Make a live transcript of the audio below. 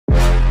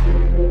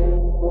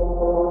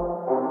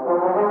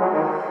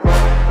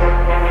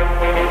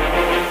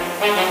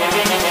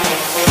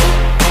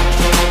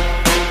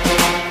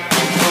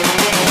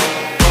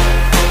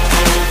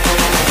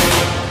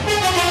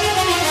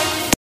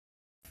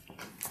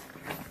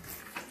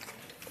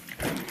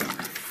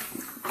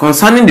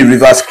Concerning the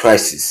rivers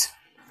crisis,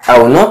 I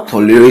will not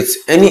tolerate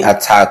any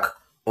attack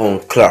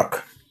on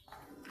Clark,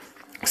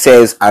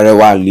 says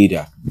AREWA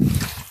leader.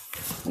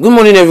 Good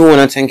morning, everyone,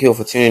 and thank you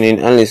for tuning in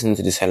and listening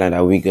to this headline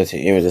that we got to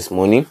hear this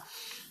morning.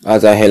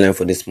 As our headline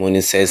for this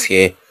morning says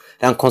here,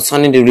 that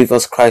concerning the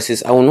rivers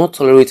crisis, I will not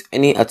tolerate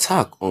any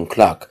attack on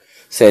Clark,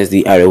 says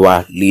the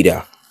AREWA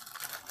leader.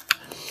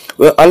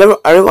 Well,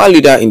 AREWA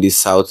leader in the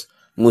south,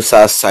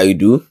 Musa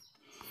Saidu,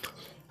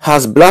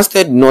 has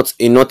blasted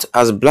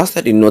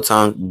a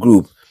northern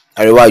group,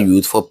 AREWA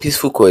Youth, for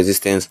peaceful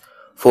coexistence,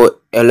 for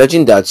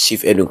alleging that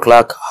Chief Edwin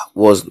Clark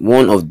was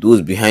one of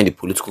those behind the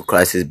political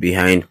crisis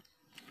behind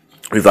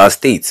Rivers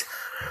State.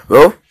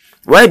 Well,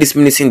 while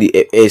dismissing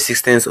the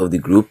existence of the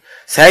group,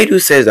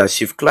 Saidu says that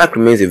Chief Clark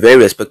remains a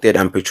very respected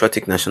and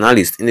patriotic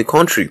nationalist in the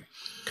country.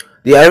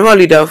 The AREWA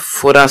leader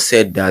further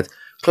said that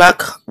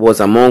Clark was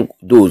among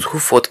those who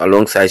fought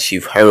alongside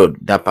Chief Harold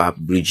Dapa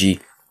Brigi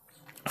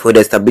for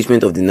the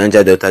establishment of the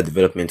Niger Delta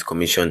Development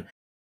Commission,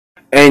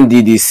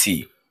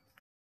 NDDC.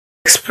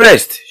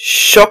 Expressed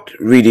shocked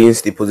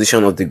readings the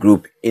position of the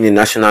group in a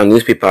national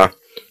newspaper,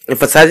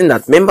 emphasizing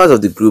that members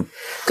of the group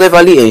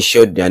cleverly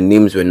ensured their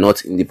names were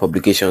not in the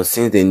publication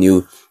since they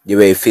knew they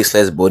were a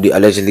faceless body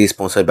allegedly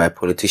sponsored by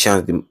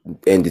politicians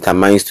and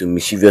determined to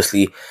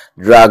mischievously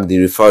drag the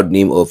referred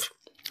name of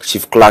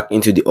Chief Clark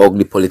into the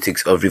ugly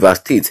politics of Rivers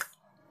State.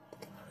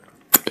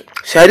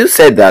 Shaidu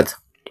said that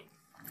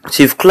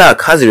Chief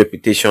Clark has a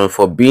reputation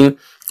for being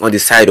on the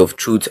side of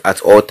truth at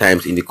all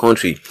times in the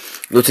country,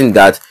 noting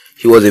that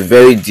he was a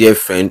very dear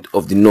friend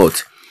of the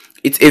North.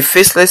 It's a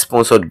faceless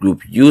sponsored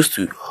group used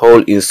to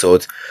hurl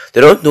insults.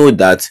 They don't know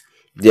that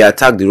they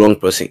attacked the wrong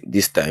person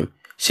this time.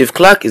 Chief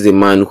Clark is a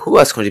man who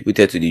has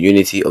contributed to the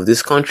unity of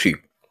this country.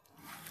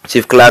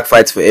 Chief Clark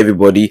fights for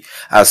everybody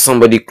as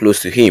somebody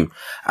close to him.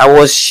 I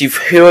was Chief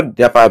Harold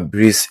Dapa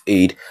Brigi's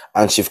aide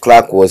and Chief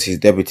Clark was his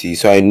deputy,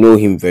 so I know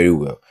him very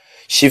well.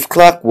 Chief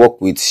Clark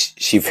worked with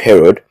Chief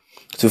Harold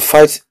to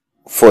fight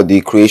for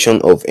the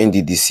creation of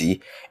NDDC.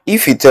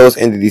 If he tells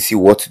NDDC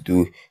what to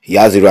do, he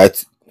has the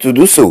right to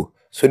do so.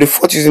 So they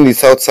fought using the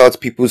South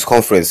People's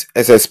Conference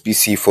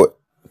 (SSPC) for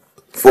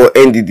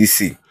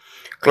NDDC.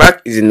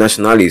 Clark is a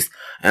nationalist.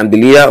 I am the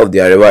leader of the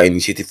AREWA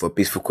Initiative for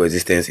Peaceful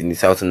Coexistence in the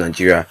southern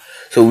Nigeria.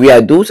 So we are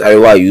those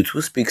AREWA youth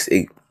who speaks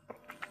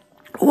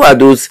who are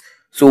those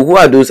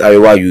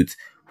AREWA youth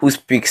who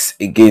speaks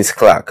against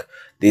Clark.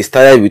 They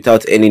started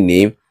without any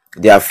name.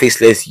 They are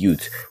faceless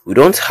youth. We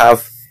don't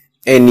have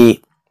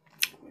any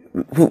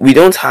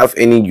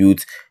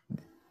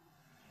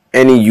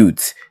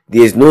youth.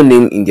 There is no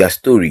name in their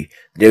story.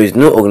 There is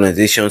no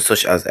organization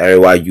such as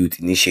AREWA Youth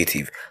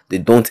Initiative. They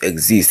don't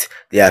exist.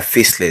 They are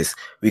faceless.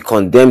 We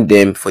condemn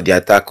them for the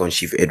attack on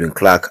Chief Edwin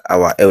Clark,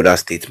 our elder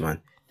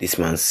statesman. This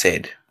man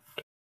said.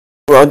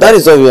 Well, that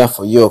is all we have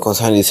for you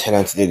concerning this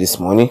headline today this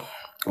morning.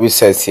 Which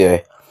says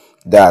here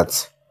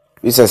that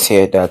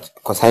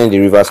concerning the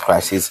rivers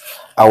crisis,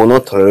 I will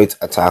not tolerate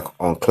attack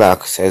on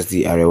Clark, says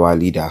the AREWA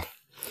leader.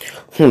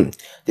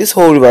 This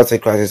whole Rivers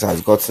State crisis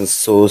has gotten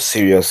so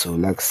serious, so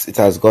it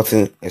has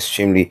gotten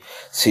extremely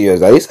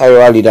serious. That this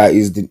AREWA leader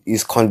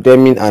is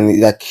condemning and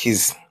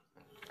he's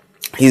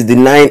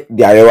denying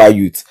the AREWA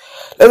youth.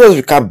 Let us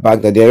recap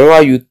back that the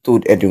AREWA youth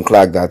told Edwin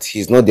Clark that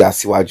he's not the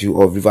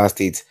Asiwaju of Rivers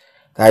State.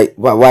 Like,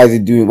 why is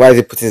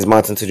he putting his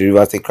mouth into the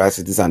Rivers State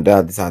crisis? This and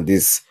that, this and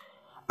this.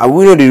 And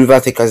we know the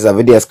Rivers State crisis has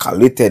already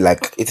escalated.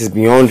 Like, it is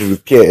beyond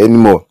repair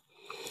anymore.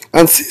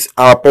 And since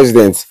our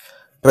President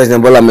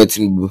Bola Ahmed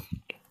TINUBU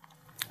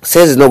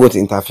says he's not going to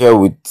interfere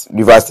with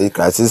Rivers State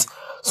crisis,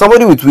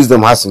 somebody with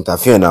wisdom has to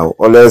interfere now,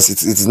 or else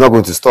it is not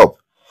going to stop.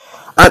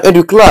 And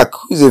Edwin Clark,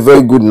 who is a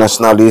very good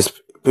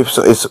nationalist,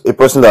 is a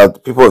person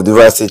that people of the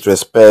Rivers State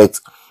respect,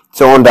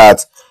 someone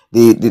that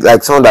they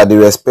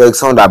respect,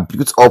 someone that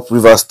built up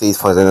Rivers State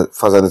for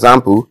an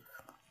example.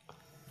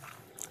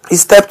 He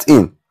stepped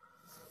in.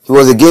 He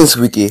was against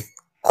Wike,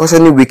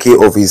 cautioning Wike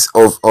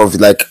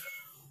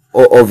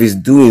of his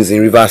doings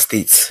in Rivers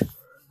State,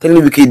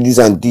 telling Wike this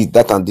and this,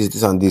 that and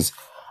this and this.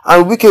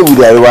 And Wike with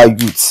the AREWA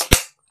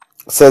youth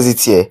says it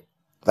here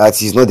that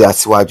he's not the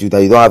Asiwaju,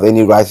 that you don't have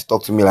any right to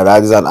talk to me like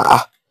that. And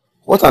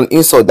what an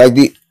insult! Like,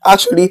 they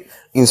actually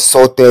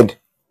insulted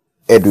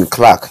Edwin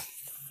Clark.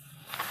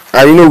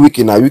 And you know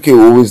Wike now. Wike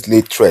will always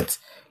lay threats.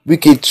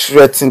 Wike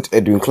threatened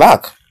Edwin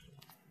Clark.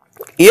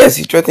 Yes,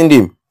 he threatened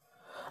him.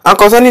 And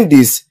concerning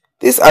this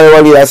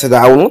AREWA leader said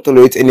that I will not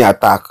tolerate any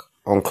attack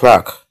on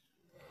Clark.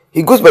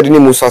 He goes by the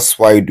name Musa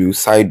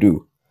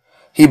Saidu.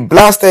 He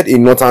blasted a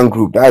northern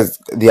group, that's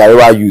the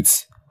AREWA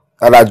youths,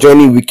 that are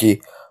joining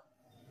Wike.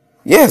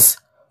 Yes,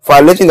 for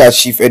alleging that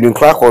Chief Edwin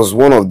Clark was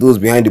one of those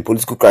behind the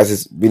political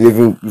crisis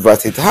believing Rivers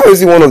State. How is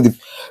he one of the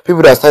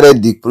people that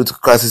started the political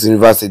crisis in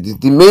Rivers State?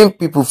 The main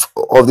people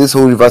of this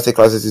whole Rivers State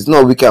crisis is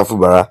not Wike and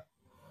Fubara.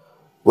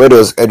 Where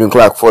does Edwin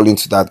Clark fall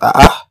into that?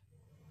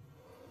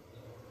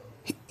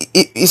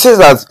 He says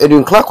that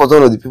Edwin Clark was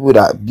one of the people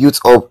that built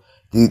up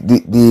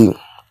the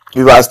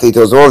Rivers State.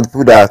 Was one of the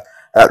people that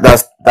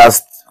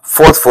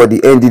fought for the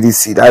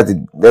NDDC, that's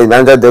the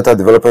Niger Delta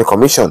Development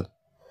Commission.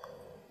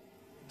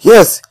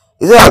 Yes,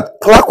 He said that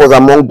Clark was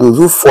among those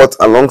who fought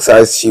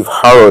alongside Chief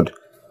Harold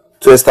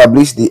to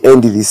establish the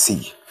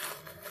NDDC.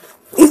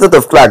 If not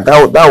of Clark,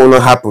 that will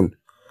not happen.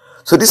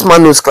 So this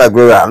man knows Clark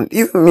very well. And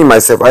even me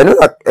myself, I know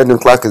that Edwin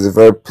Clark is a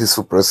very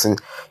peaceful person.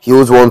 He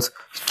always wants,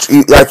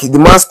 the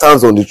man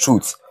stands on the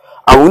truth.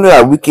 And we know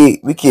that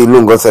Wiki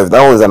alone got self.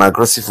 That one's an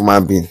aggressive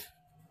human being.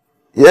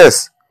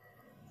 Yes,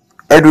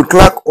 Edwin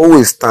Clark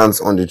always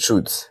stands on the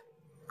truth.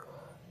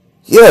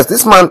 Yes,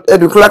 this man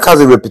Edwin Clark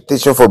has a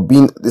reputation for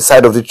being the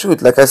side of the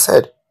truth. Like I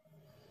said,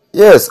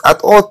 yes,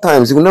 at all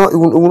times he will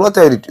not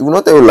tell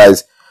you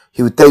lies.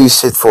 He will tell you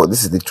straight forward.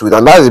 This is the truth,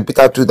 and that is the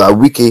bitter truth that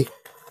Wiki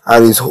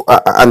and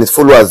his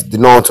followers did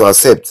not want to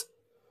accept.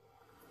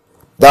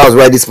 That was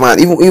why this man,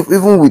 even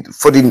with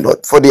for the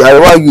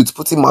AREWA youth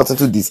putting out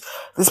into this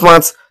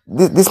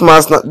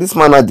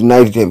man had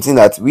denied them, saying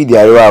that we the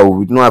AREWA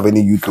we don't have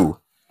any youth.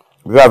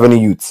 We don't have any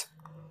youth.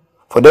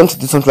 For them to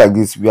do something like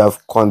this, we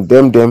have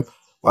condemned them.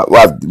 We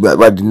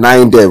are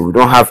denying them. We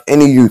don't have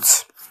any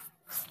youth.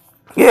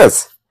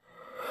 Yes,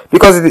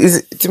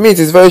 because to me it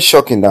is very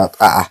shocking that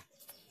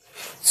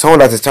someone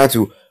that is trying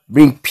to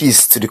bring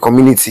peace to the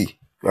community,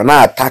 you are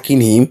not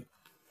attacking him.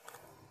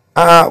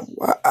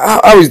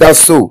 How is that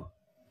so?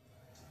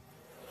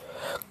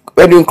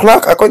 Edwin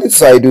Clark, according to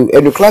Saidu,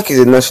 Edwin Clark is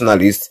a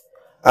nationalist,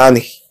 and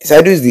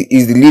Saidu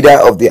is the leader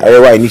of the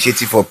AREWA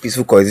Initiative for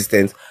Peaceful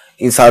Coexistence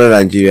in southern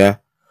Nigeria.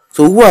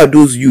 So who are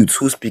those youths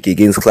who speak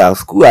against Clark?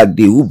 Who are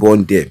they? Who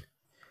born them?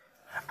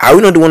 Are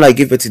we not the one that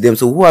gave birth to them?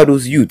 So who are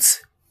those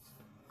youths?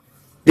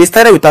 They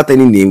started without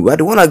any name. We are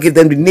the one that gave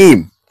them the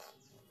name.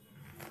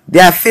 They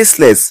are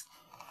faceless.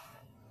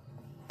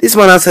 This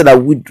man has said that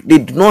they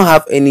do not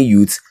have any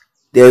youths.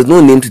 There is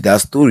no name to their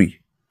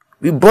story.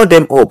 We brought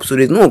them up, so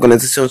there is no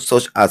organization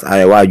such as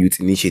AREWA Youth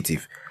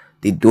Initiative.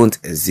 They don't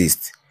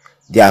exist.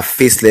 They are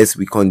faceless.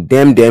 We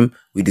condemn them.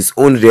 We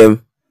disown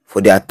them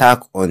for the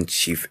attack on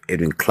Chief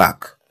Edwin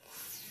Clark.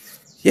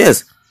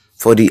 Yes,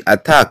 for the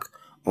attack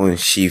on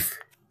Chief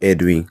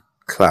Edwin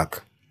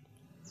Clark.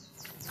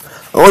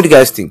 What do you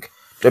guys think?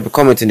 Drop a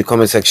comment in the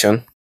comment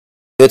section.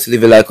 Don't forget to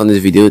leave a like on this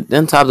video,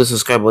 then tap the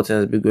subscribe button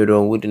and the big red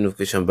one with the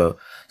notification bell,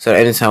 so that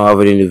anytime I have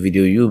a new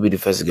video, you'll be the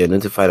first to get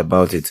notified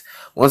about it.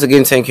 Once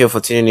again, thank you for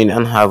tuning in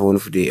and have a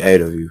wonderful day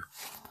ahead of you.